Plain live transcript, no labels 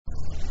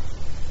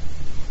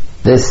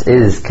This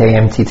is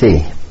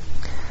KMTT,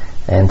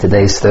 and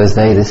today's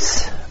Thursday.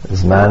 This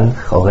Zman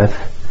Choref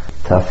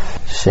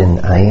Taf Shin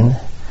Ayin.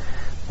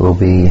 We'll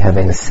be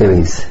having a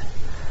series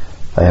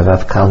by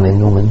Rav Kalman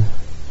Newman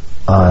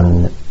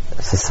on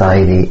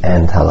society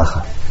and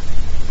halacha.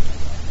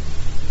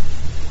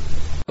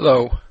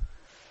 Hello.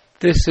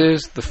 This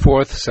is the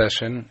fourth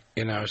session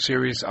in our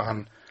series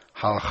on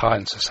halacha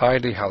and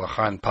society,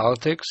 halacha and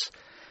politics,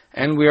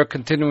 and we are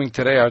continuing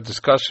today our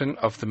discussion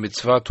of the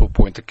mitzvah to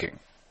appoint a king.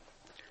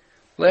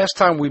 Last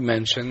time we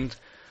mentioned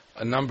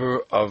a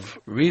number of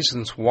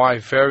reasons why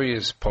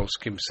various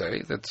poskim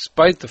say that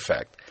despite the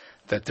fact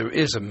that there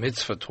is a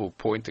mitzvah to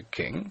appoint a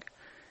king,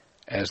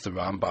 as the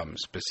Rambam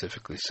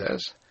specifically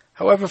says,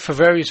 however, for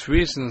various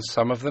reasons,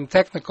 some of them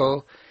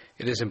technical,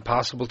 it is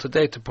impossible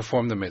today to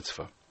perform the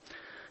mitzvah.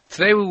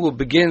 Today we will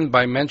begin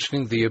by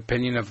mentioning the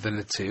opinion of the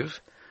Netziv,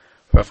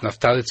 Rav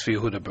Naftali Tzvi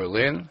Yehuda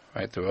Berlin,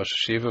 the Rosh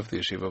Yeshiva of the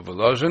Yeshiva of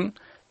Volozhin,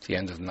 at the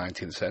end of the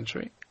 19th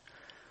century,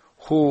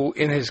 who,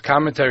 in his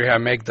commentary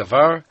Hamek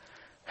Davar,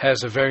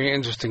 has a very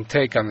interesting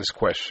take on this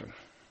question.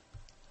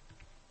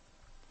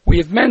 We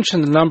have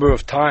mentioned a number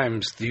of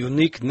times the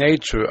unique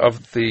nature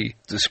of the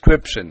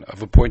description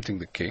of appointing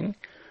the king,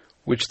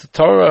 which the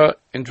Torah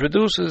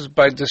introduces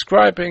by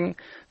describing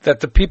that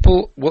the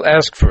people will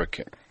ask for a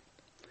king.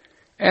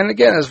 And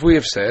again, as we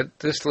have said,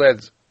 this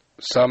led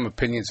some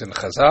opinions in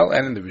Chazal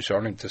and in the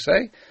Rishonim to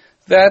say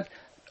that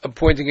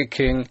appointing a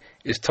king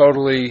is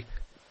totally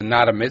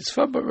not a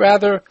mitzvah, but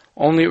rather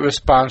only a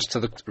response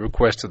to the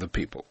request of the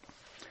people.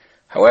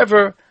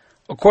 However,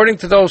 according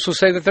to those who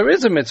say that there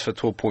is a mitzvah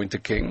to appoint a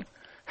king,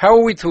 how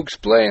are we to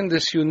explain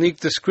this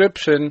unique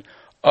description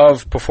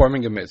of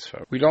performing a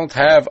mitzvah? We don't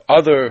have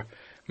other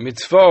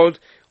mitzvot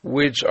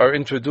which are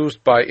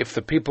introduced by if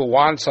the people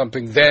want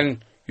something,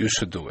 then you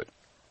should do it.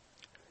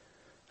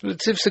 The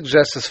Netziv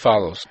suggests as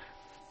follows.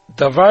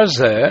 Davar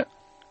zeh,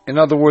 in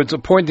other words,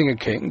 appointing a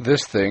king,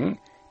 this thing,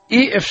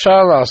 it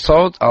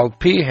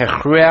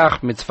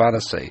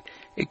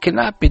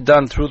cannot be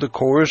done through the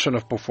coercion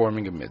of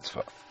performing a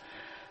mitzvah.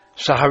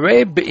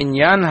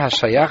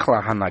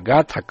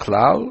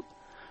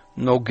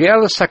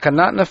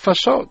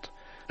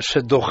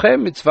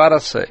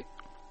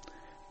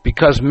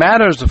 Because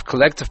matters of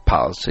collective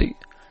policy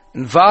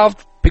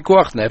involve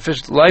pikuach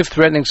nefesh,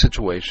 life-threatening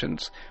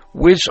situations,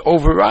 which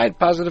override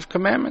positive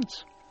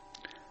commandments.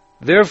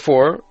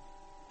 Therefore,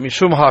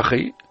 mishum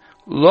hachi,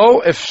 lo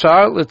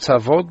efshar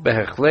letzavot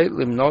behechle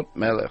limnot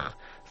melech.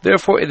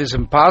 Therefore, it is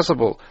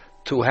impossible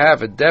to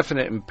have a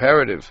definite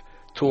imperative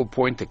to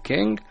appoint a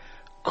king.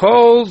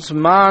 Kol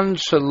zman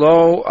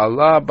shelo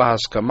ala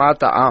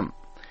b'haskamata am.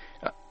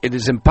 It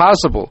is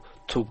impossible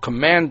to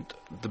command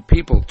the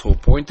people to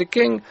appoint a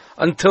king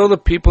until the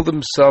people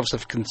themselves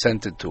have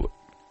consented to it.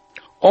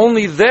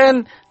 Only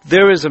then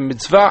there is a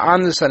mitzvah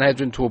on the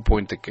Sanhedrin to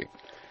appoint a king.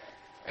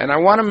 And I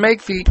want to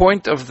make the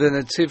point of the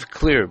Netziv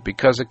clear,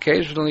 because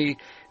occasionally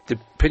the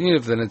opinion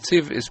of the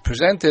Netziv is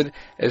presented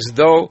as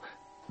though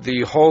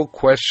the whole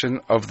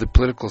question of the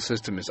political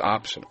system is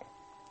optional.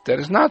 That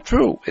is not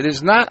true. It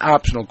is not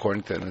optional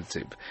according to the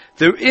Netziv.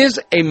 There is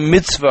a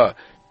mitzvah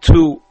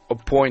to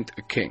appoint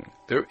a king.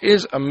 There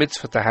is a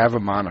mitzvah to have a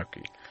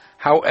monarchy.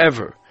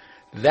 However,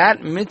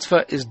 that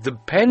mitzvah is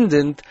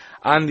dependent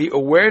on the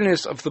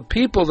awareness of the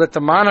people that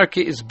the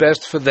monarchy is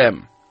best for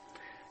them.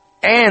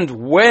 And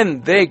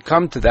when they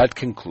come to that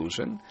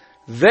conclusion,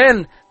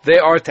 then they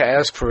are to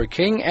ask for a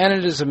king, and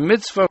it is a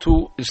mitzvah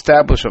to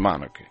establish a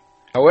monarchy.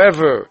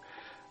 However,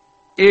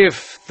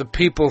 if the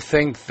people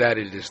think that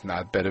it is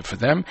not better for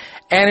them,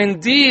 and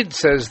indeed,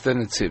 says the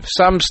Netziv,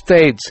 some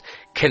states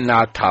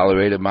cannot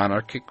tolerate a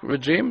monarchic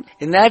regime,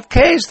 in that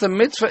case, the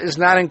mitzvah is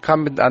not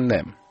incumbent on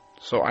them.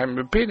 So I'm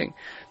repeating.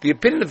 The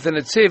opinion of the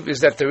Netziv is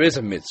that there is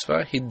a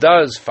mitzvah. He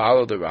does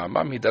follow the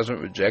Rambam. He doesn't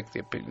reject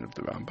the opinion of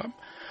the Rambam.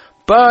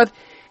 But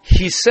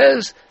he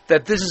says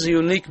that this is a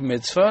unique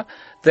mitzvah,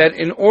 that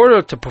in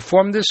order to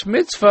perform this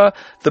mitzvah,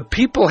 the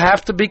people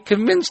have to be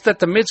convinced that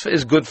the mitzvah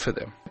is good for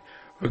them.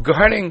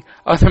 Regarding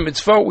other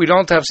mitzvot, we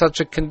don't have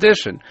such a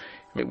condition.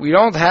 We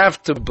don't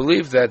have to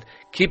believe that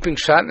keeping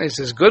shatnez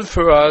is good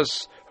for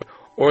us,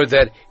 or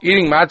that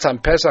eating matzah on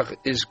Pesach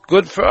is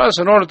good for us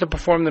in order to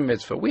perform the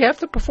mitzvah. We have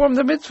to perform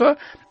the mitzvah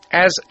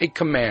as a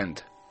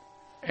command.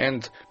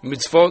 And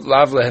mitzvot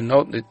lav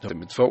lehenot, the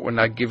mitzvot were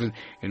not given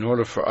in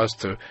order for us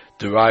to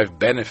derive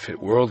benefit,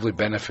 worldly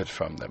benefit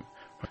from them.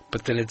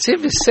 But the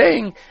Netziv is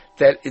saying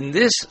that in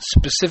this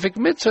specific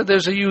mitzvah,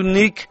 there's a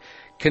unique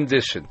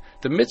condition.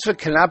 The mitzvah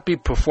cannot be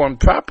performed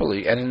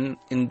properly, and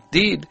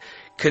indeed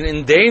can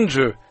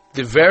endanger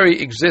the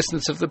very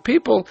existence of the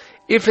people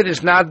if it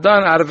is not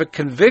done out of a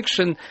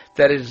conviction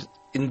that it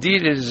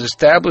is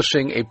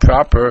establishing a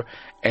proper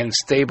and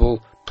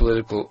stable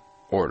political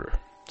order.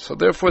 So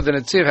therefore the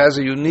Netziv has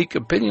a unique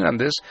opinion on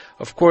this.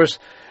 Of course,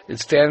 it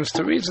stands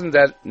to reason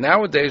that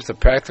nowadays the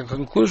practical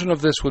conclusion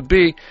of this would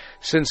be,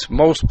 since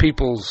most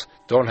peoples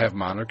don't have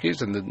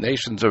monarchies and the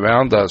nations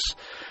around us,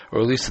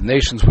 or at least the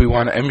nations we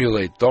want to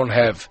emulate, don't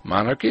have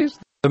monarchies,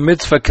 the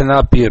mitzvah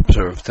cannot be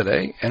observed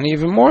today, and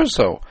even more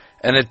so.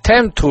 An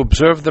attempt to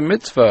observe the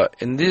mitzvah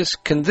in these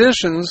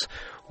conditions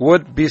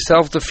would be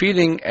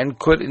self-defeating and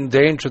could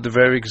endanger the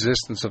very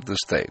existence of the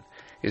state.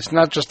 It's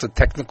not just a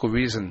technical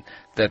reason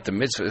that the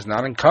mitzvah is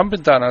not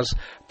incumbent on us,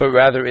 but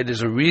rather it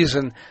is a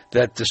reason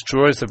that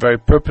destroys the very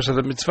purpose of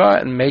the mitzvah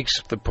and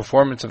makes the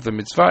performance of the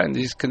mitzvah in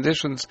these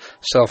conditions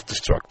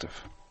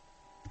self-destructive.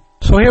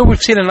 So here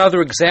we've seen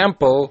another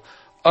example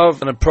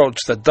of an approach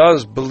that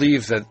does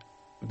believe that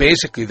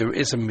basically there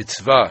is a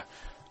mitzvah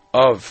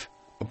of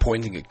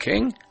appointing a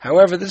king.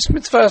 However, this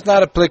mitzvah is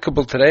not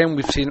applicable today, and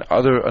we've seen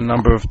a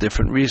number of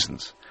different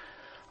reasons.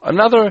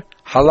 Another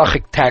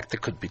halachic tack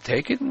that could be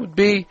taken would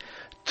be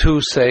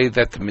to say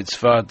that the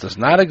mitzvah does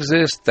not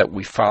exist, that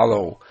we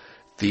follow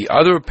the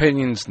other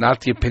opinions, not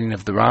the opinion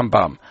of the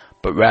Rambam,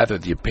 but rather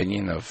the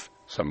opinion of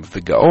some of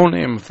the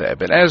Gaonim, the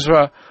Ibn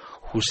Ezra,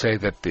 who say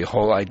that the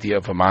whole idea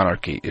of a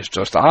monarchy is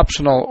just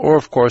optional, or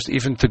of course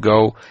even to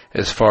go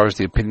as far as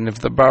the opinion of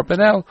the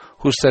Barbanel,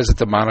 who says that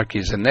the monarchy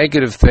is a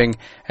negative thing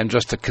and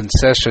just a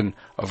concession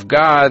of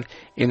God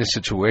in a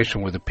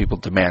situation where the people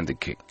demand a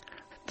king.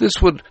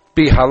 This would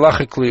be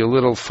halachically a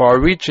little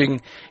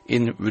far-reaching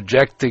in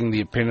rejecting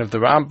the opinion of the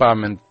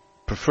Rambam and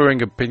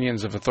preferring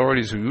opinions of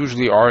authorities who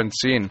usually aren't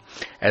seen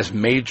as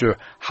major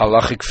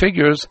halachic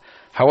figures.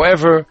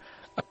 However,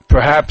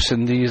 perhaps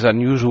in these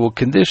unusual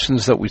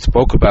conditions that we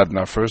spoke about in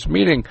our first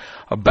meeting,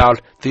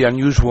 about the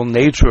unusual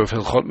nature of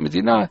Hilchot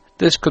Medina,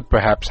 this could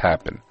perhaps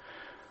happen.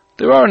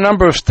 There are a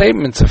number of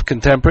statements of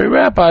contemporary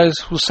rabbis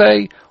who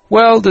say,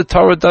 well, the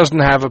Torah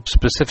doesn't have a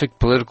specific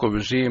political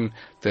regime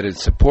that it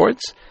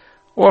supports.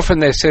 Often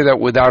they say that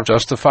without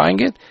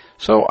justifying it.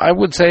 So I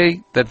would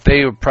say that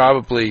they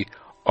probably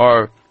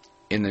are,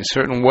 in a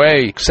certain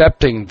way,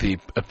 accepting the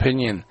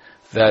opinion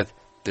that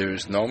there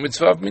is no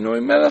mitzvah of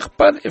Minui Melech,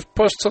 but if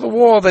pushed to the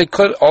wall, they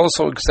could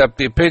also accept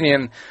the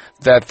opinion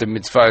that the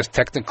mitzvah is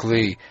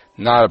technically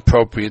not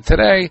appropriate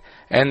today,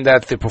 and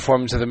that the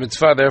performance of the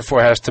mitzvah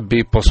therefore has to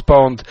be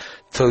postponed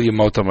till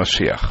Yemot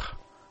HaMashiach.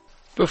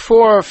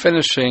 Before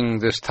finishing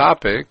this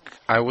topic,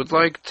 I would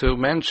like to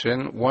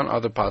mention one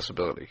other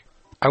possibility.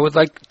 I would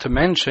like to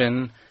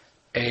mention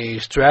a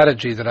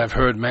strategy that I've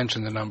heard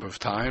mentioned a number of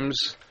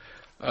times,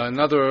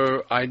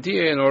 another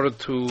idea in order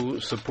to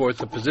support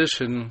the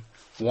position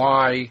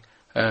why,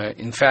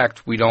 in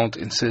fact, we don't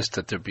insist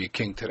that there be a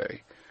king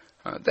today.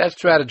 That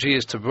strategy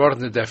is to broaden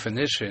the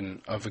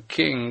definition of a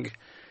king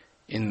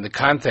in the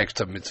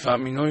context of mitzvah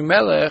minui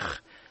melech,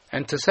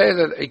 and to say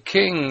that a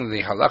king,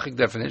 the halachic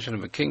definition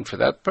of a king for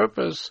that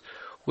purpose,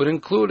 would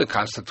include a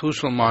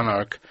constitutional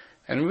monarch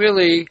and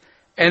really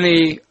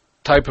any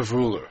type of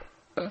ruler.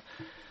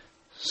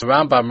 So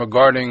Rambam,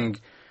 regarding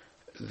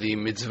the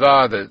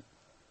mitzvah, the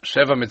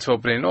Sheva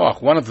Mitzvot Bnei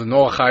Noach, one of the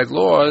Noachide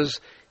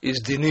laws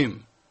is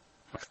dinim,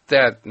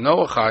 that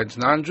Noachides,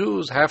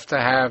 non-Jews, have to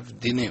have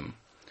dinim.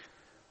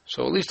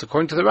 So at least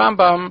according to the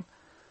Rambam,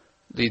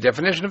 the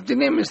definition of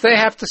dinim is they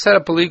have to set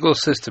up a legal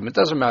system. It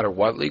doesn't matter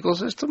what legal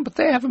system, but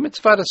they have a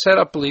mitzvah to set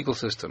up a legal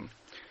system.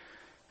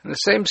 In the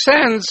same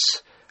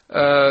sense,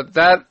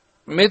 that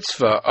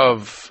mitzvah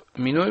of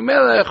Minui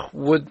Melech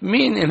would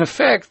mean, in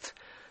effect,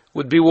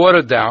 would be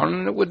watered down,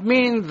 and it would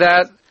mean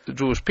that the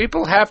Jewish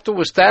people have to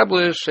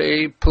establish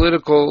a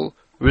political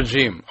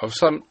regime of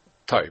some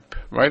type,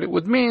 right? It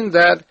would mean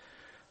that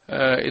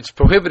it's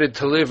prohibited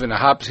to live in a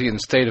Hobbesian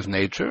state of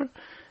nature,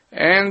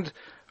 and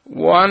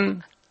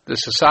the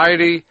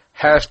society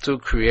has to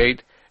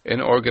create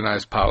an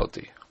organized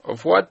polity.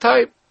 Of what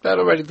type? That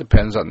already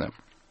depends on them.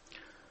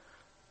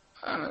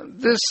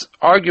 This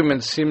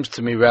argument seems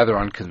to me rather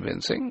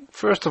unconvincing.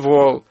 First of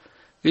all,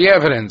 the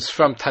evidence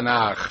from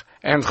Tanakh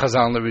and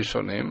Chazal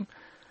Rishonim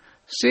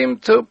seem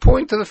to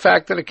point to the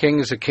fact that a king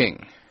is a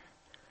king.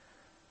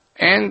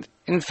 And,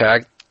 in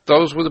fact,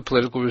 those were the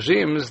political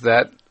regimes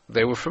that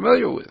they were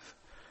familiar with.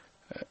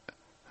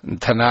 In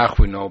Tanakh,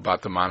 we know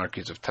about the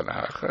monarchies of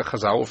Tanakh.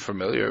 Chazal were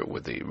familiar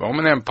with the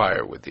Roman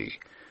Empire, with the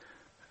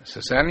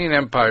Sasanian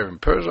Empire in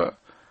Persia.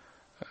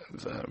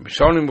 The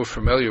Rishonim were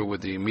familiar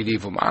with the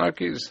medieval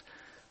monarchies.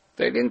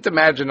 They didn't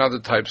imagine other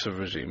types of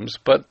regimes,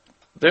 but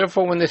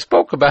therefore when they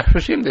spoke about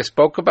regime, they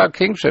spoke about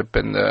kingship,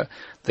 and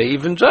they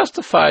even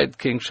justified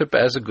kingship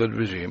as a good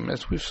regime,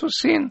 as we've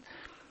seen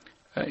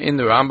in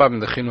the Rambam,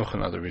 the Chinuch,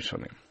 and other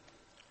Rishonim.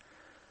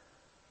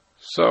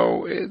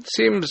 So it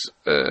seems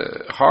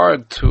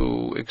hard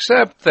to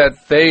accept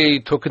that they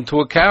took into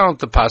account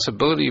the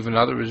possibility of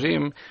another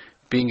regime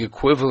being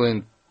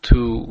equivalent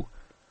to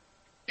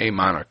a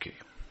monarchy.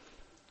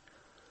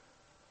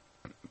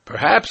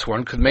 Perhaps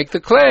one could make the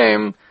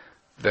claim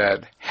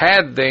that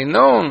had they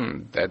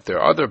known that there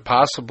are other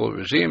possible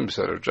regimes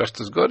that are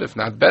just as good, if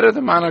not better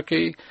than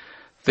monarchy,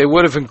 they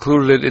would have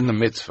included it in the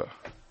mitzvah.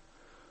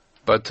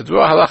 But to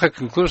draw halachic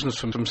conclusions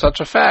from such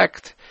a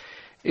fact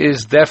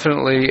is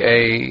definitely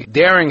a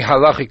daring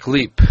halachic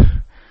leap.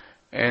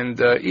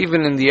 And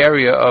even in the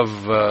area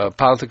of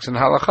politics and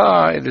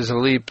halakha, it is a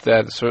leap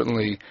that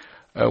certainly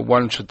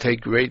one should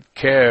take great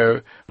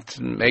care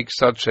to make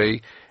such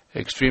a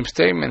extreme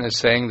statement as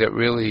saying that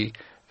really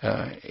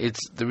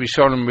the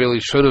Rishonim really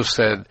should have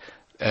said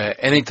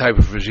any type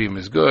of regime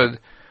is good.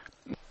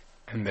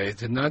 And they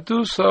did not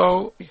do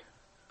so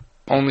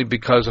only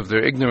because of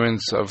their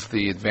ignorance of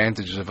the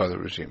advantages of other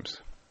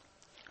regimes.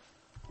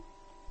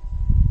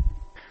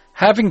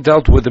 Having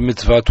dealt with the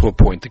mitzvah to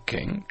appoint a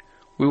king,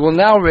 we will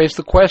now raise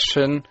the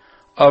question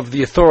of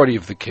the authority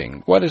of the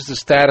king. What is the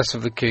status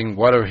of the king?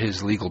 What are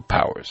his legal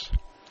powers?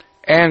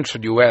 And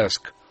should you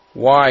ask,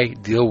 why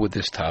deal with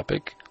this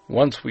topic?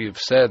 Once we have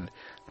said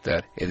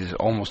that it is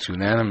almost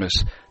unanimous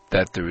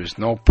that there is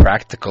no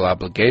practical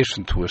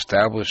obligation to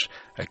establish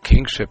a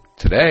kingship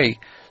today,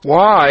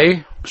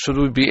 why should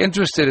we be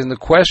interested in the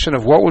question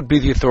of what would be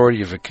the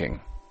authority of a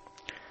king?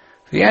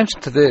 The answer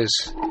to this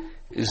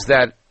is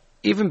that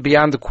even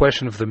beyond the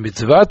question of the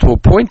mitzvah to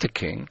appoint a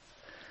king,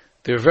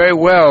 there very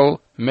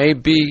well may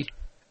be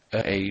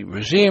a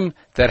regime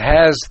that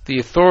has the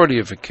authority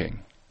of a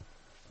king.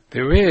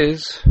 There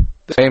is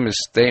the famous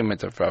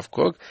statement of Rav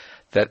Kook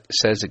that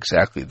says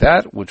exactly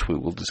that, which we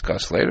will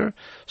discuss later.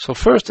 So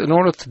first, in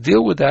order to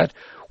deal with that,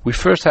 we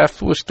first have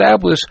to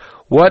establish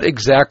what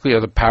exactly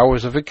are the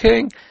powers of a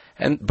king,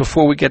 and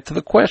before we get to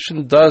the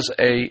question, does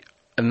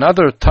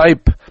another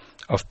type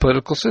of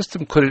political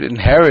system, could it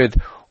inherit,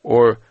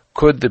 or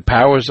could the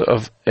powers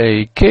of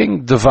a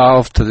king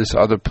devolve to this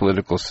other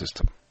political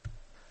system?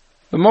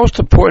 The most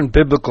important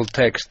biblical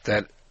text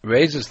that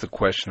raises the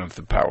question of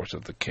the powers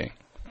of the king,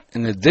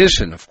 in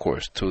addition, of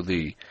course, to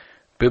the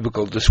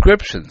biblical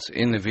descriptions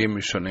in the Nevi'im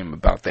Rishonim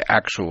about the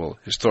actual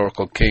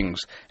historical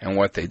kings and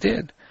what they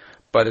did,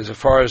 but as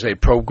far as a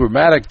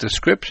programmatic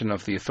description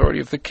of the authority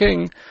of the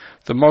king,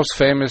 the most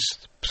famous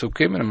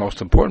psukim and the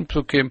most important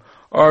psukim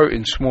are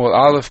in Shmuel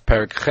Aleph,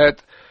 Perek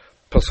Chet,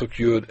 Pasuk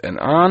Yud, and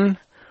on.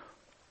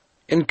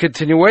 In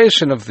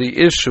continuation of the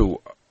issue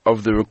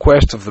of the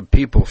request of the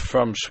people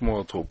from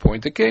Shmuel to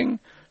appoint a king,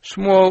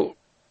 Shmuel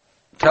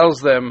tells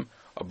them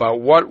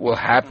about what will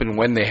happen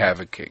when they have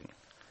a king.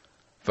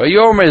 This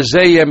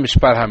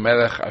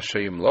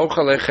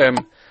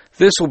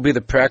will be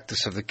the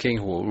practice of the king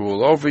who will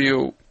rule over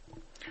you.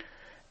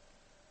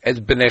 He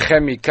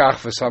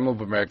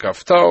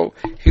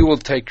will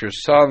take your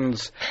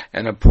sons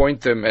and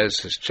appoint them as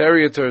his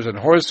charioteers and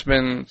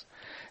horsemen,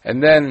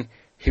 and then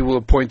he will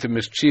appoint them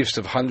as chiefs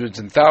of hundreds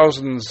and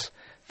thousands.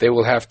 They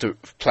will have to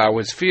plow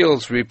his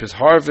fields, reap his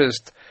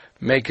harvest,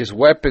 make his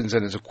weapons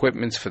and his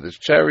equipments for the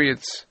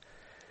chariots.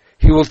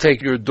 He will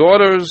take your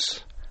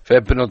daughters. He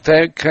will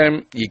take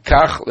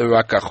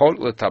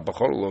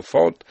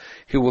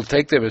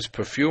them as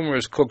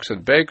perfumers, cooks,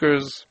 and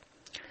bakers.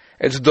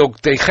 He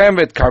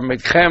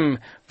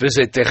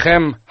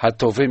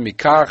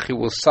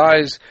will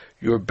size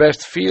your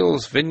best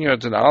fields,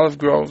 vineyards, and olive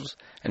groves,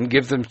 and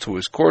give them to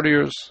his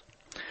courtiers.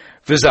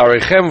 He will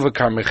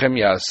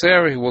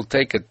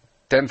take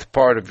 1/10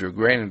 part of your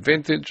grain and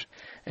vintage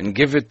and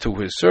give it to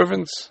his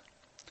servants.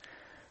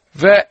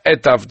 He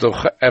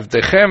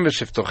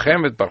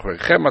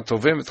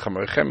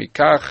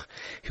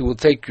will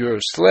take your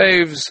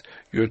slaves,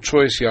 your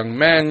choice young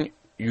men,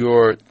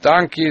 your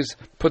donkeys,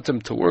 put them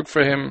to work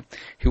for him.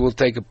 He will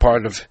take a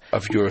part of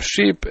your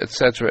sheep,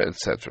 etc.,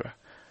 etc.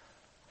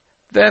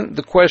 Then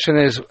the question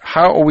is,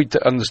 how are we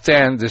to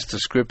understand this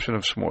description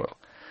of Shmuel?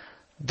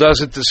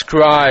 Does it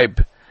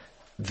describe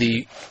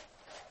the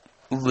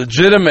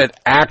legitimate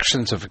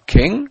actions of a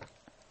king?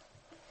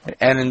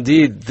 And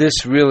indeed,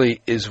 this really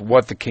is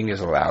what the king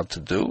is allowed to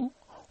do?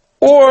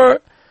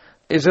 Or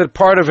is it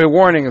part of a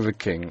warning of the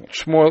king?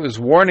 Shmuel is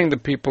warning the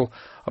people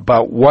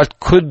about what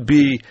could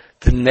be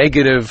the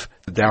negative,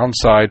 the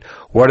downside,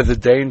 what are the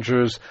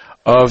dangers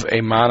of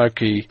a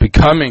monarchy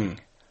becoming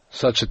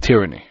such a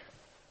tyranny.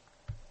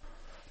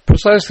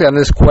 Precisely on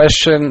this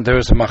question, there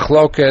is a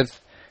machloket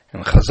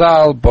in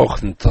Chazal,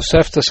 both in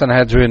Tosefta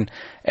Sanhedrin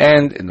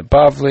and in the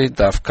Bavli,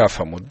 Daf Kaf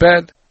Amud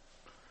Bet.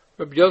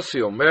 Rabbi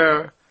Yossi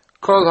Omer,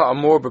 Kol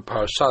ha'amor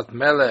b'parashat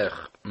Melech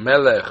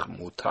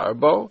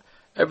mutarbo.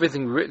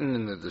 Everything written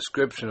in the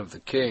description of the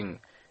king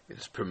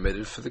is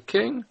permitted for the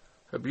king.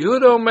 Rabbi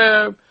Yehuda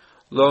Omer,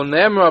 Lo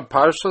nemra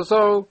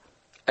parshazo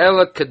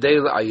ela kadei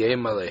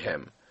la'ayem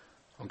alehem.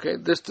 Okay,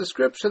 this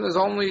description is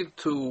only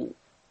to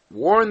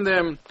warn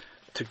them,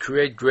 to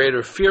create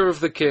greater fear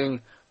of the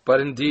king, but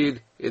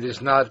indeed it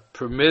is not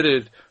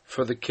permitted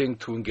for the king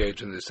to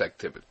engage in this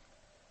activity.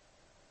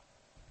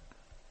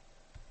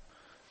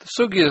 The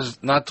sugya is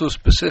not too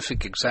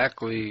specific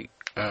exactly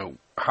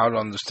how to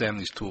understand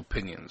these two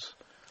opinions.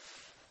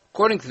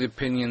 According to the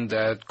opinion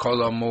that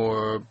Kol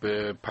Amor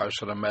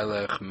b'Parshat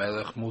Melech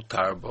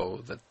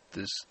Mutarbo, that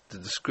the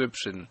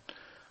description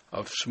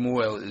of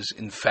Shmuel is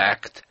in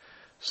fact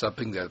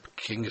something that the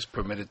king is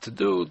permitted to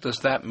do,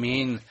 does that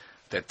mean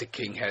that the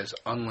king has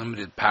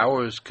unlimited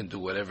powers, can do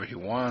whatever he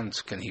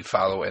wants, can he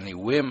follow any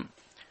whim?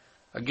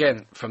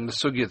 Again, from the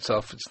sugya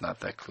itself, it's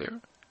not that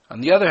clear. On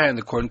the other hand,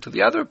 according to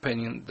the other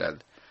opinion,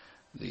 that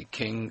the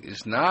king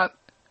is not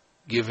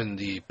given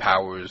the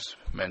powers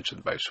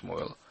mentioned by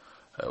Shmuel,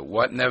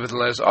 what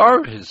nevertheless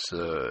are his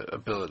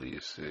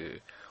abilities?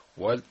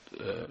 What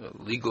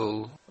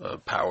legal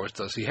powers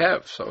does he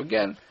have? So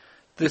again,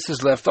 this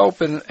is left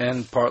open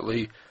and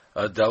partly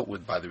dealt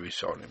with by the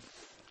Rishonim.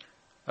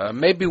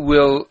 Maybe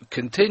we'll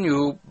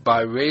continue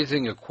by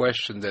raising a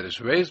question that is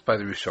raised by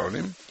the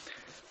Rishonim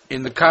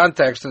in the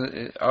context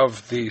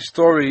of the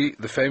story,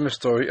 the famous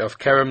story of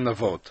Kerem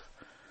Navot.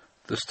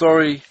 The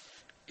story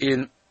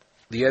in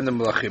the end of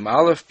Melachim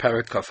Aleph,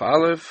 Perek Kaf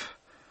Aleph,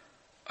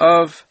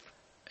 of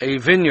a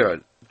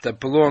vineyard that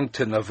belonged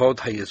to Navot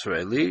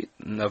HaYisraeli,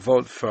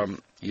 Navot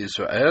from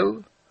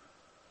Yisrael,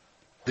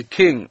 the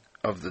king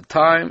of the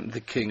time,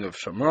 the king of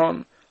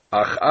Shomron.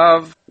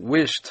 Achav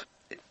wished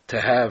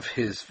to have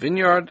his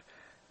vineyard.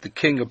 The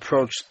king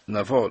approached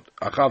Navot.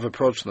 Achav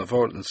approached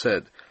Navot and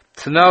said,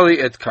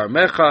 Tanali et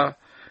karmecha,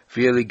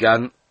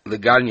 v'yeligan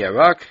legan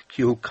yarak,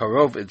 ki hu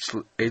karov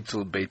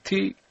etzel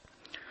beiti,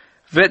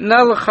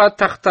 ve'etna lecha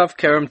tachtav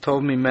kerem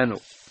tov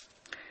mimenu.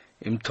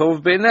 Im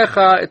tov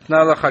beinecha,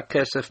 etna lecha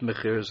kesef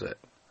mechir zeh.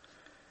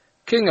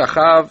 King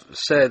Achav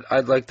said,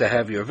 I'd like to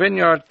have your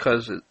vineyard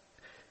because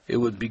it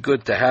would be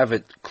good to have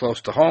it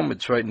close to home.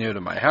 It's right near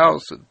to my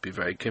house. It would be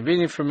very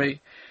convenient for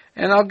me.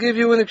 And I'll give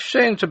you in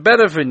exchange a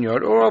better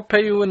vineyard, or I'll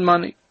pay you in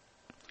money.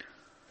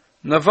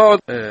 Navot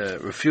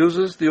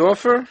refuses the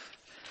offer,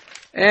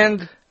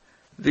 and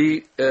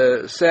the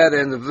sad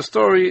end of the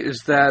story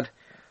is that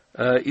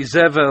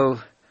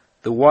Izebel,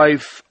 the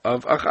wife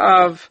of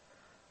Achav,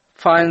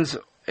 finds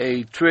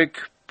a trick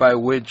by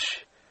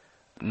which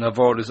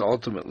Navot is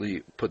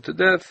ultimately put to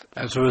death.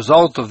 As a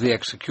result of the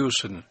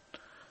execution,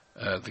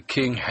 the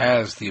king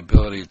has the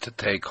ability to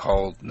take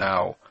hold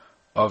now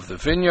of the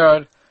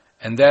vineyard,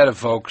 and that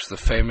evokes the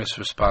famous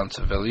response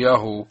of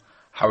Eliyahu,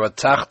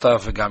 Haratzachta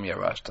v'gam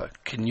yarashta.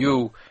 Can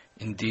you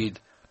indeed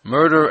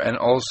murder and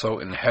also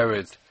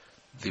inherit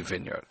the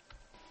vineyard?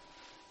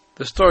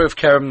 The story of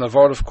Kerem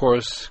Navot, of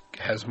course,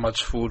 has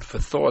much food for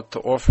thought to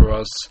offer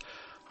us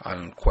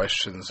on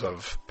questions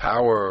of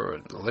power,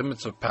 and the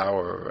limits of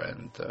power,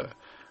 and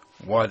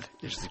what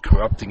is the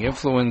corrupting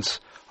influence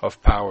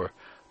of power.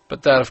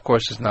 But that, of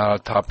course, is not our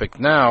topic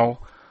now.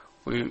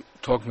 We're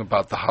talking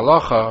about the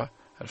halacha,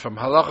 and from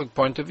a halachic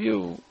point of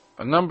view,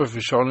 a number of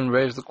Rishonim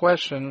raised the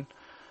question,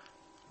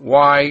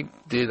 why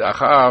did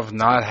Achav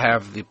not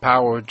have the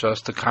power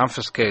just to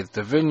confiscate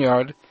the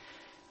vineyard,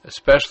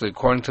 especially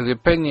according to the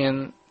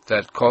opinion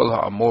that Kol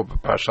Ha'amur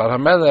b'Parshat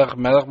HaMelech,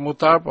 Melech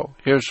Mutar Bo.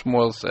 Here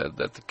Shmuel said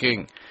that the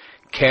king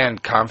can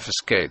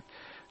confiscate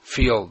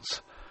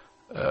fields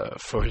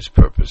for his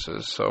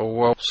purposes.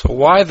 So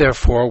why,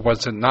 therefore,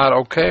 was it not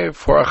okay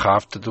for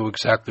Achav to do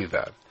exactly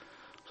that?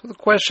 So the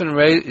question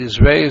is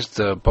raised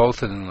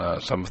both in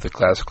some of the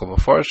classical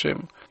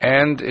Mefarshim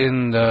and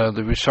in the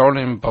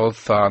Rishonim,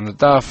 both on the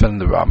Daf and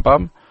the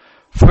Rambam.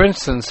 For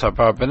instance,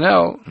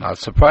 Abarbanel, not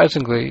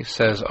surprisingly,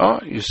 says,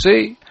 you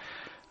see,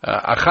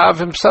 Achav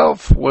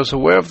himself was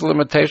aware of the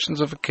limitations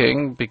of a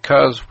king,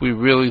 because we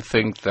really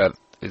think that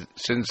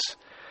since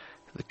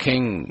the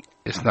king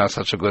is not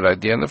such a good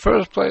idea in the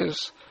first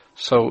place,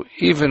 so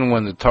even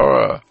when the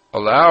Torah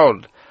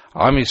allowed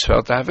Am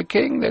Yisrael to have a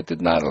king, they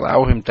did not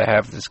allow him to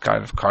have this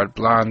kind of carte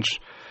blanche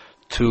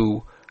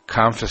to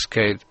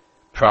confiscate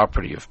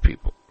property of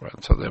people.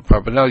 Right? So the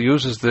Abarbanel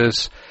uses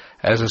this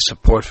as a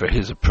support for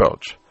his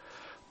approach.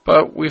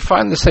 But we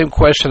find the same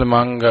question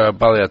among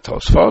Balei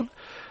Tosfot.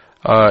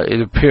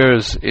 It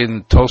appears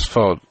in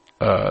Tosfot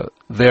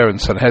there in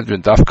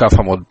Sanhedrin, Daf Kaf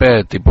Amud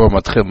Bet, Dibur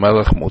Matchil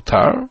Melech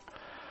Mutar.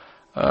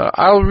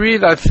 I'll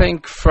read, I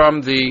think,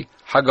 from the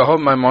Hagahot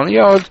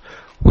Maimoniot,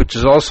 which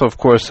is also, of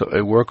course,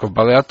 a work of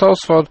Balei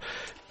Tosfot,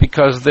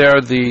 because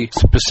there the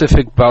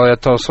specific Balei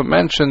Tosfot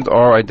mentioned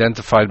are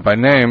identified by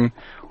name,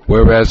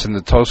 whereas in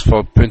the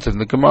Tosfot printed in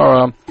the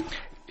Gemara,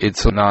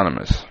 it's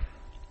anonymous.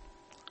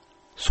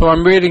 So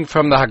I'm reading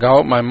from the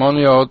Hagahot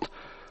Maimoniot,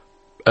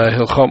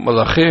 Hilchot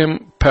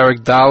Melachim, Perek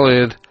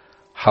Dalid,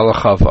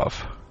 Halacha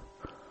Vav.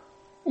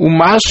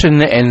 Uma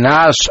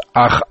shene'enash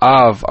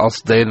Achav al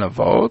Sdei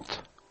Navot,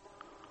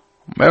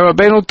 Omer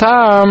Rabbeinu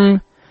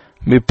Tam,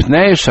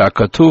 mipnei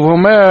she'akatuv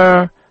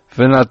omer,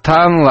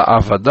 v'natan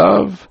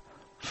la'avadav,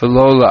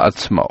 v'lo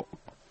la'atzmo.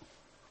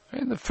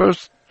 The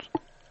first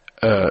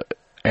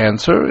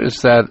answer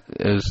is that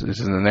is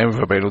in the name of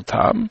Rabbeinu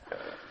Tam,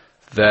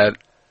 that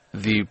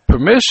the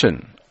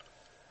permission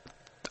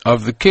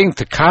of the king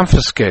to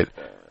confiscate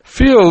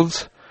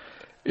fields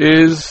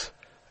is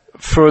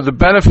for the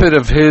benefit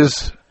of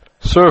his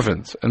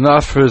servants and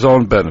not for his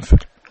own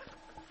benefit.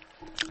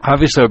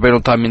 Obviously,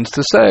 Rabbeinu Tam means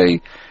to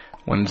say,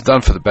 when it's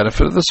done for the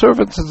benefit of the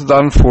servants, it's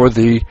done for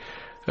the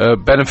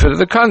benefit of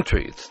the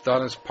country. It's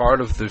done as part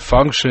of the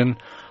function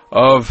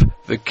of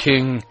the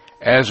king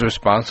as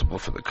responsible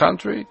for the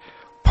country.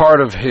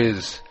 Part of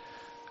his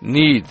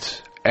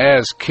needs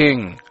as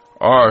king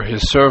are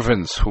his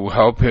servants who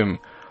help him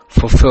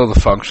fulfill the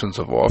functions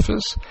of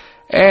office.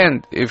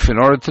 And if in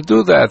order to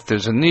do that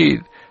there's a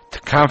need to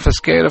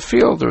confiscate a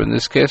field, or in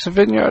this case a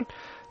vineyard,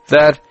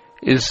 that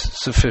is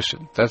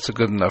sufficient. That's a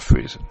good enough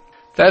reason.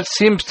 That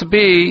seems to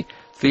be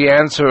the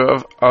answer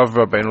of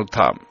Rabbeinu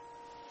Tam.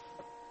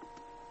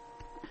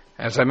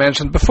 As I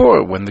mentioned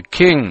before, when the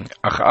king,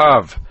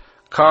 Achav,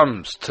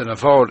 comes to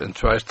Navot and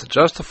tries to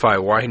justify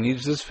why he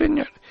needs this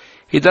vineyard,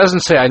 he doesn't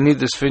say, I need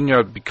this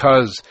vineyard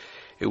because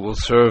it will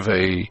serve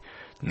a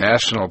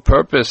national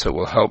purpose, it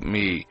will help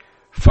me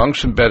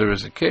function better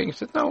as a king. He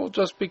said, no, it will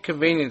just be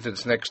convenient.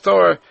 It's next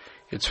door.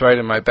 It's right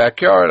in my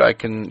backyard. I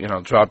can,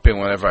 drop in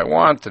whenever I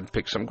want and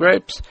pick some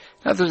grapes.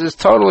 In other words, it's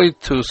totally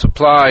to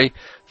supply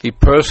the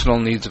personal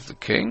needs of the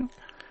king.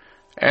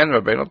 And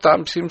Rabbeinu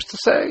Tam seems to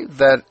say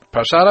that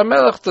Parshat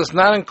HaMelech does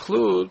not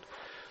include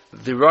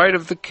the right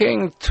of the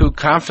king to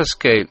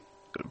confiscate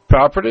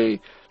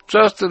property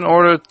just in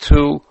order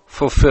to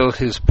fulfill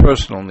his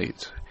personal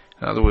needs.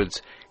 In other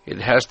words, it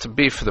has to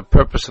be for the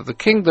purpose of the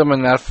kingdom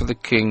and not for the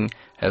king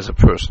as a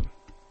person.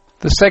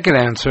 The second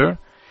answer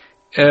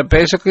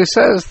basically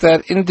says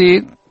that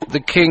indeed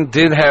the king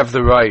did have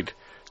the right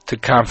to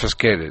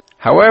confiscate it.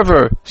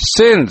 However,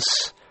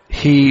 since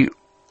he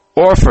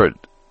offered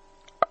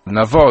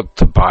Navod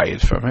to buy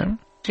it from him,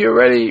 he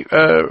already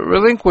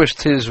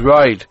relinquished his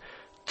right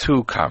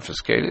to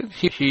confiscate it.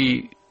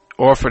 He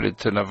offered it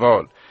to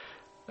Navod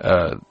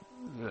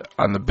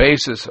on the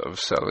basis of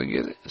selling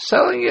it.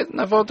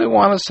 Navod didn't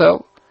want to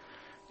sell.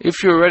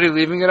 If you're already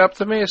leaving it up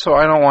to me, so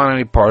I don't want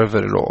any part of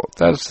it at all.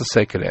 That's the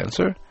second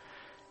answer,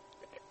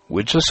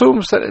 which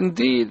assumes that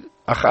indeed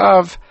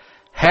Achav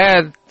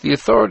had the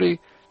authority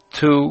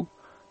to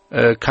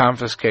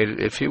confiscate it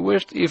if he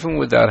wished, even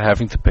without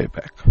having to pay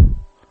back.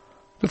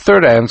 The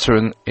third answer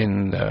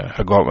in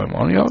Hagot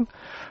Maimonion,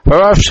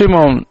 Rav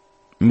Shimon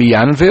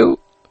Miyanvil,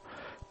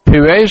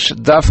 Piresh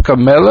Dafka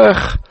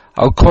Melech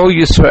Al Kol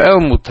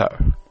Yisrael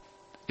Mutar.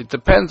 It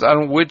depends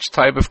on which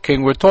type of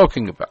king we're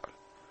talking about.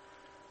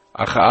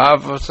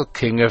 Achav was a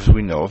king, as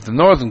we know, of the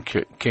northern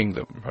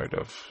kingdom, right,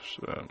 of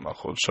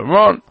Malchut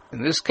Shomron.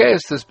 In this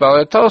case, this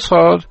Balei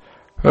Tosfot,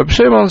 Reb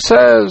Shimon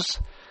says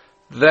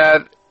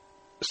that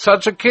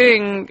such a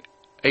king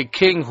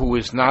who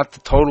is not the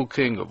total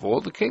king of all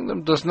the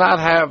kingdom, does not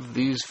have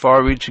these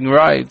far-reaching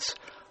rights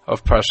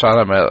of Parshat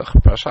HaMelech.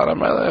 Parshat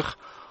HaMelech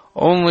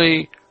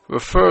only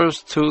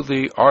refers to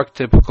the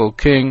archetypical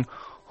king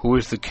who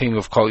is the king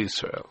of Kol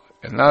Yisrael,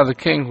 and not the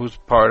king who's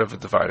part of a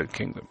divided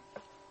kingdom.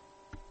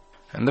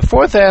 And the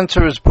fourth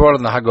answer is brought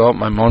in the Hagot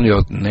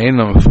Maimoniot, the name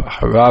of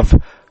Rav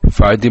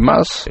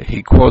Vardimas.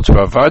 He quotes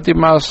Rav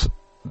Vardimas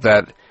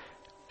that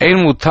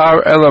Ein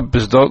mutar ela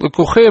bizdot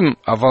lekuchim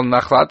aval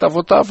nachlat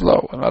avotav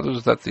lo. In other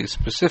words, that the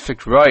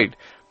specific right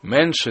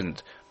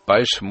mentioned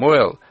by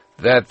Shmuel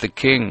that the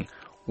king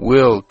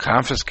will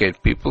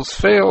confiscate people's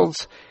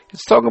fields,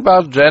 it's talking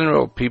about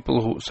general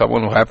people,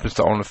 someone who happens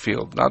to own a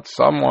field, not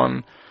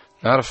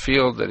a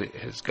field that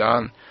has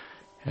gone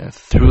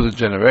through the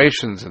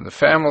generations in the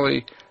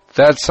family.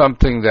 That's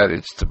something that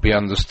it's to be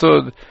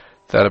understood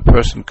that a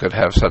person could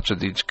have such a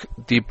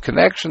deep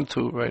connection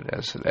to, right,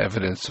 as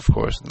evidence, of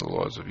course, in the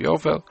laws of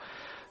Yovel.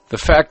 The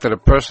fact that a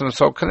person is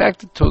so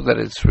connected to that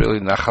it's really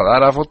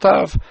Nachalat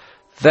Avotav,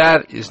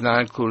 that is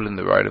not included in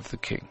the right of the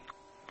king.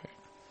 Okay.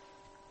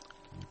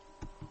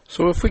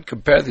 So if we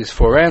compare these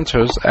four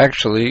answers,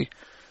 actually,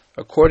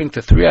 according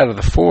to 3 out of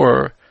the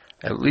 4,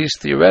 at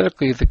least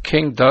theoretically, the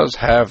king does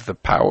have the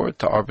power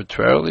to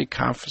arbitrarily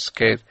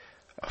confiscate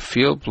a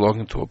field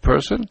belonging to a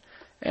person,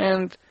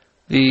 and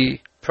the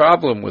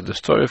problem with the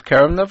story of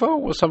Kerem Navo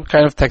was some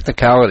kind of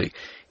technicality.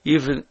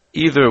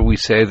 Either we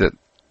say that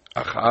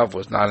Achav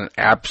was not an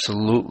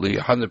absolutely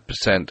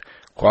 100%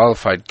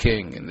 qualified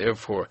king, and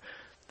therefore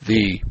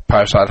the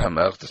Parshat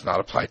HaMelech does not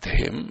apply to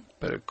him,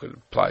 but it could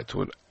apply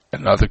to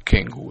another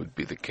king who would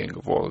be the king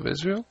of all of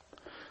Israel.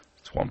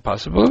 That's one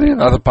possibility.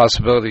 Another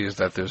possibility is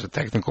that there's a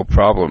technical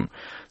problem,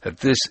 that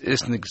this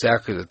isn't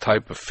exactly the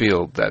type of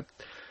field that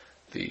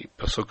the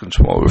Pasuk in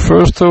Shmuel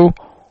refers to,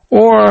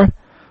 or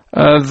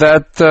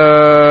that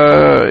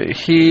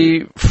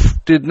he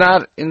did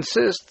not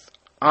insist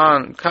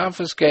on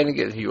confiscating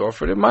it. He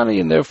offered him money,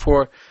 and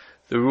therefore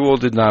the rule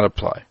did not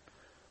apply.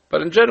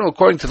 But in general,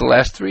 according to the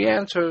last 3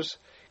 answers,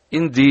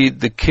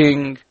 indeed the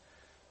king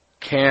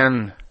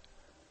can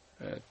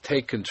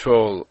take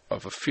control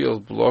of a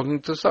field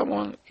belonging to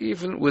someone,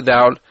 even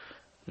without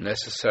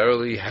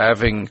necessarily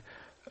having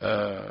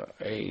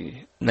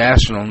a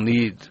national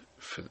need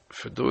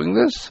for doing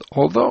this,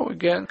 although,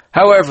 again,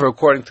 however,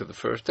 according to the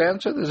first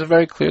answer, there's a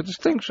very clear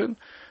distinction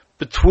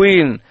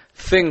between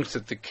things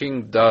that the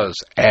king does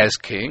as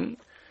king,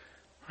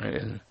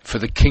 right, for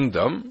the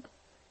kingdom,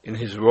 in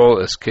his role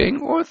as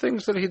king, or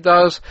things that he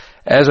does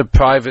as a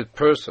private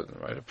person,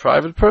 right? A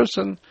private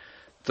person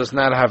does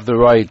not have the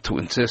right to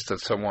insist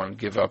that someone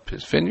give up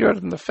his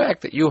vineyard, and the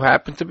fact that you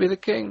happen to be the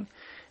king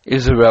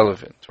is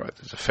irrelevant, right?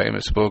 There's a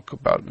famous book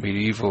about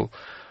medieval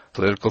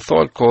political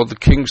thought called The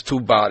King's Two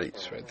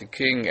Bodies, right? The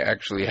king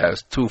actually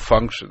has 2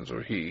 functions,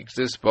 or he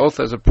exists both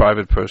as a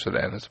private person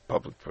and as a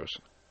public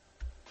person.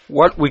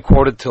 What we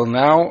quoted till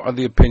now are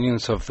the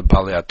opinions of the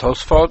Balei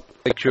Tosfot.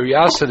 A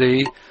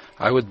curiosity,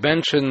 I would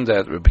mention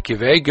that Rabbi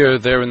Akiva Eiger,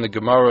 there in the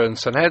Gemara in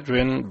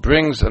Sanhedrin,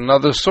 brings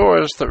another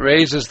source that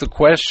raises the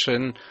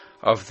question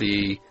of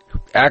the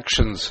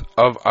actions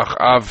of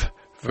Achav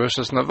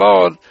versus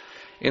Navod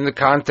in the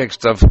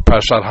context of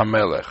Parshat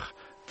HaMelech.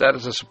 That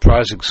is a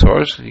surprising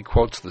source. He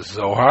quotes the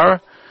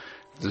Zohar.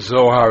 The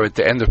Zohar at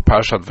the end of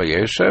Parshat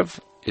Vayeshev.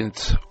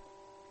 It's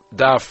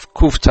Daf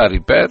Kuf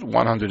Tzadi Bet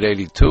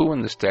 182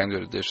 in the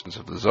standard editions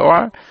of the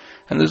Zohar,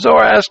 and the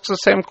Zohar asks the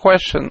same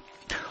question.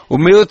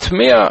 Umil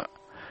Tmia,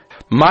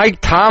 Mai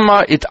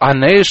Tama it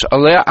Anesh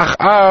Alei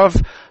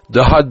Achav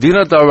the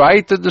Hadina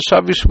Daraita the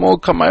Shavishmol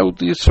Kamayut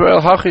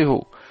Yisrael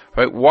Hachihu.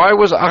 Right? Why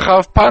was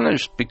Achav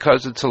punished?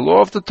 Because it's a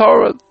law of the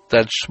Torah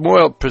that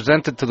Shmuel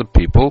presented to the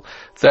people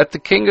that the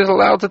king is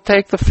allowed to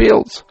take the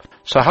fields.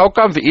 So how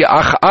come the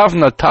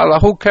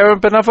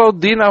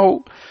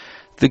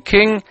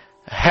king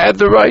had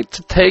the right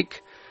to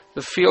take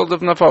the field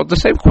of Navot? The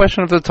same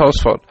question of the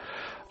Tosfot.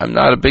 I'm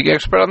not a big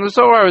expert on the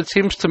Zohar. It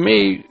seems to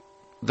me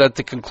that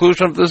the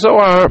conclusion of the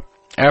Zohar,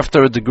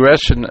 after a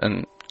digression,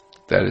 and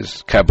that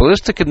is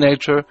Kabbalistic in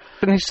nature,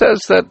 and he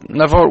says that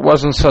Navot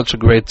wasn't such a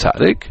great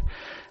tzaddik,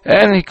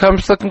 and he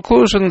comes to the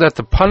conclusion that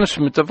the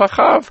punishment of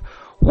Achav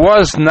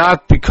was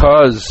not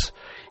because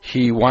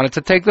he wanted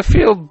to take the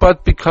field,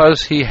 but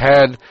because he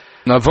had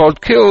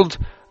Navot killed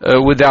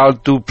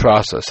without due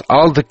process.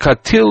 Al de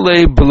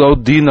katile below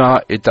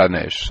dina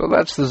itanesh. So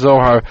that's the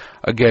Zohar,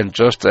 again,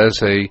 just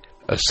as a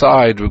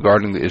aside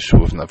regarding the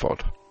issue of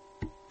Navot.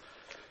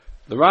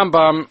 The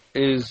Rambam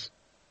is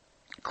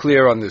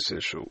clear on this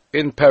issue.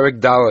 In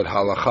Perek Dalet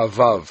Halacha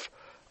Vav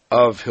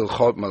of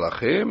Hilchot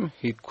Malachim,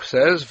 he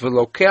says,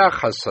 "V'lokeach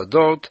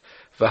hasadot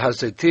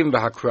v'hazetim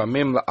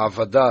v'hakramim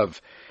la'avadav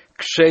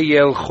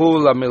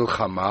k'sheyelchu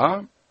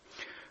lamilchama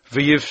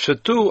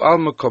v'yivshetu al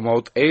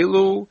mekomot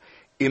elu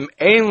im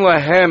ein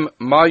lahem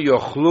ma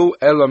yochlu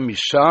ela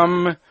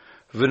misham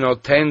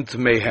v'noten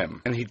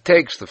tmehem." And he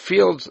takes the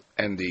fields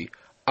and the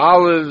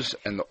olives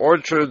and the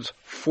orchards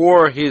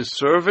for his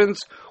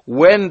servants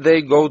when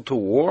they go to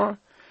war,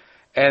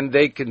 and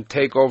they can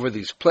take over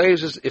these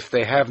places if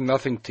they have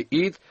nothing to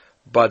eat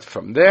but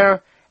from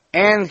there,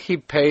 and he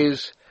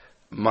pays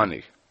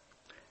money.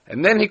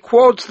 And then he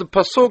quotes the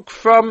pasuk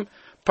from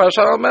Parashat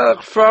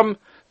Al-Melech, from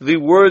the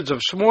words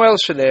of Shmuel,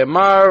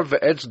 Shneemar,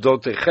 ve'etz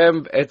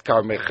dotechem, ve'et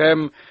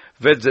karmechem,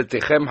 ve'et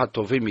zetechem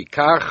hatovim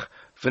ikach,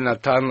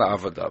 ve'natan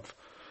la'avadav.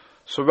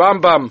 So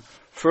Rambam,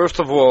 first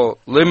of all,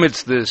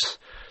 limits this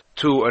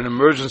to an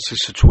emergency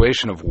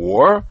situation of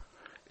war.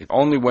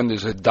 Only when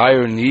there's a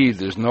dire need,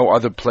 there's no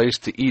other place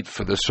to eat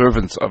for the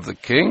servants of the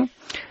king,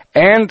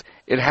 and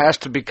it has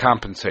to be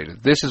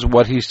compensated. This is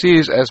what he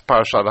sees as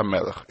Parashat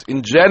HaMelech.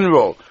 In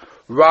general,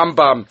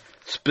 Rambam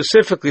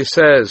specifically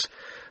says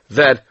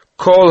that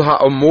Kol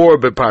ha'amor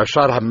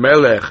beParashat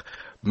HaMelech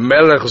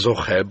Melech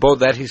Zochebo,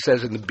 that he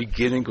says in the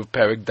beginning of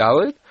Perek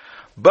Dalet,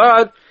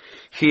 but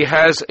he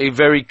has a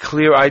very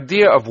clear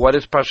idea of what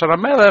is Parashat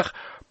HaMelech.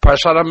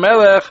 Parashat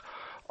HaMelech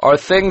are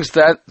things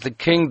that the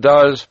king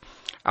does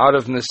out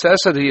of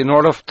necessity in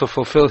order to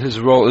fulfill his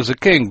role as a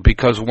king,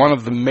 because one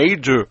of the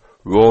major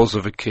roles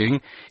of a king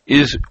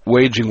is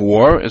waging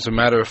war. As a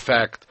matter of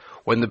fact,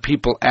 when the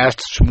people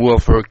asked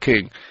Shmuel for a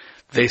king,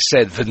 they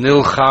said,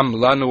 "V'nilcham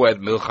lanu et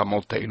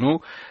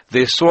milchamotenu."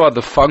 They saw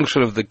the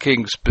function of the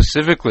king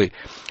specifically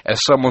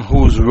as someone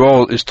whose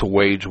role is to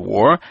wage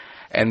war,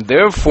 and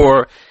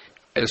therefore,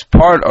 as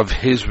part of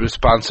his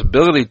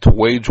responsibility to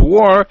wage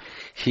war,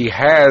 he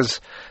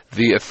has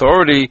the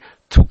authority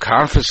to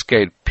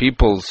confiscate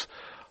people's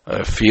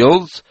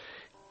fields.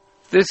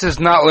 This is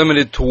not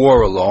limited to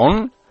war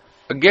alone.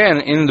 Again,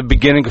 in the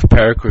beginning of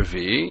Perek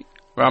Revi,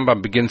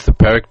 Rambam begins the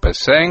Perek by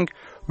saying,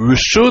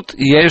 "Rishut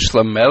yesh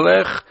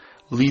lamelech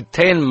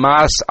liten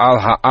mas al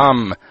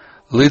ha'am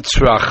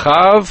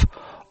litzrachav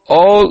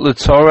o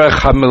litzorech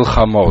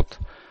hamilchamot."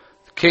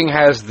 The king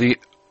has the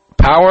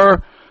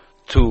power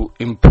to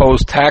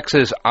impose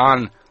taxes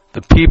on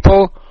the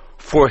people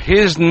for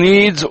his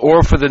needs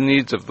or for the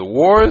needs of the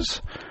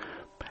wars.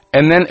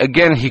 And then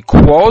again he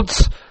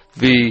quotes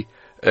the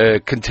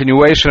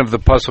continuation of the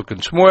pasuk in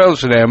Shmuel,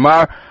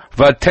 Shneemar,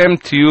 "Vatem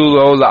tiyu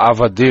lo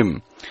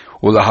la'avadim,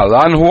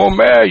 ulahalan hu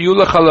omer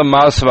yulech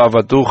alamas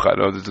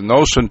v'avaducha." There's a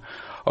notion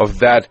of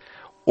that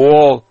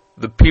all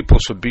the people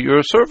should be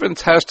your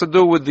servants has to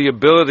do with the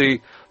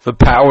ability, the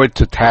power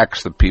to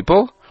tax the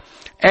people.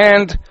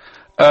 And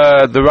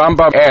the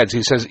Rambam adds,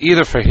 he says,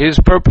 either for his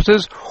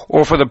purposes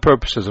or for the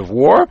purposes of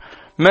war.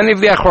 Many of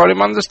the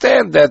Achronim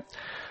understand that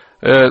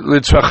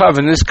Litzrachav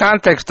in this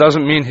context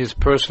doesn't mean his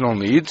personal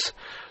needs,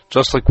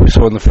 just like we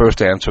saw in the first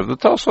answer of the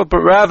Tosfot, but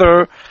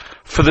rather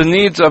for the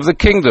needs of the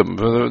kingdom,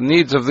 for the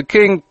needs of the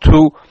king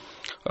to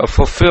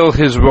fulfill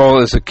his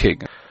role as a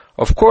king.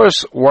 Of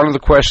course, one of the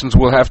questions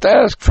we'll have to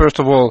ask, first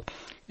of all,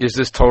 is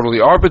this totally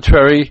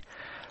arbitrary?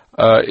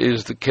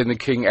 Can the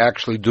king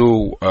actually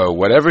do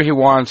whatever he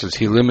wants? Is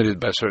he limited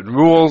by certain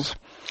rules?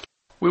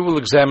 We will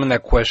examine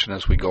that question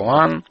as we go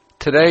on.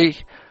 Today,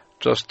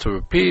 just to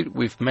repeat,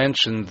 we've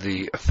mentioned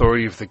the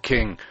authority of the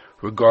king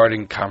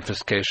regarding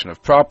confiscation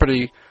of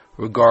property,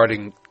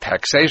 regarding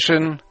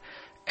taxation,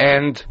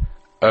 and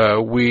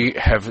we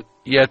have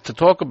yet to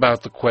talk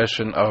about the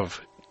question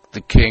of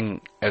the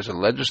king as a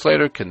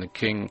legislator. Can the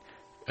king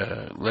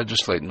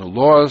legislate new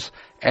laws?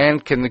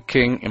 And can the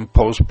king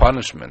impose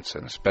punishments,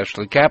 and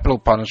especially capital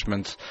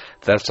punishments?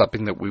 That's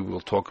something that we will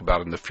talk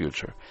about in the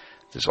future.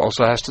 This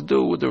also has to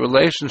do with the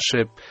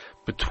relationship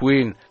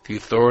between the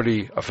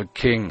authority of a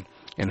king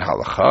in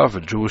Halacha of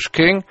a Jewish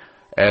king,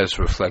 as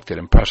reflected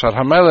in Parshat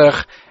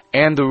HaMelech,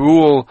 and the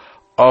rule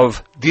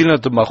of Dina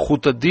de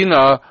Malchuta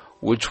Dina,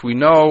 which we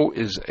know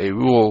is a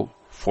rule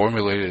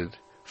formulated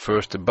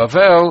first in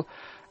Bavel,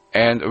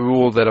 and a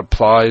rule that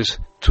applies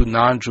to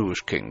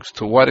non-Jewish kings.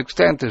 To what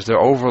extent is there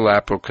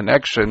overlap or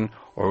connection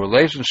or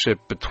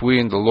relationship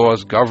between the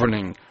laws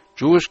governing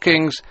Jewish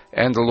kings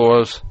and the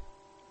laws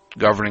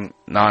governing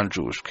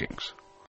non-Jewish kings?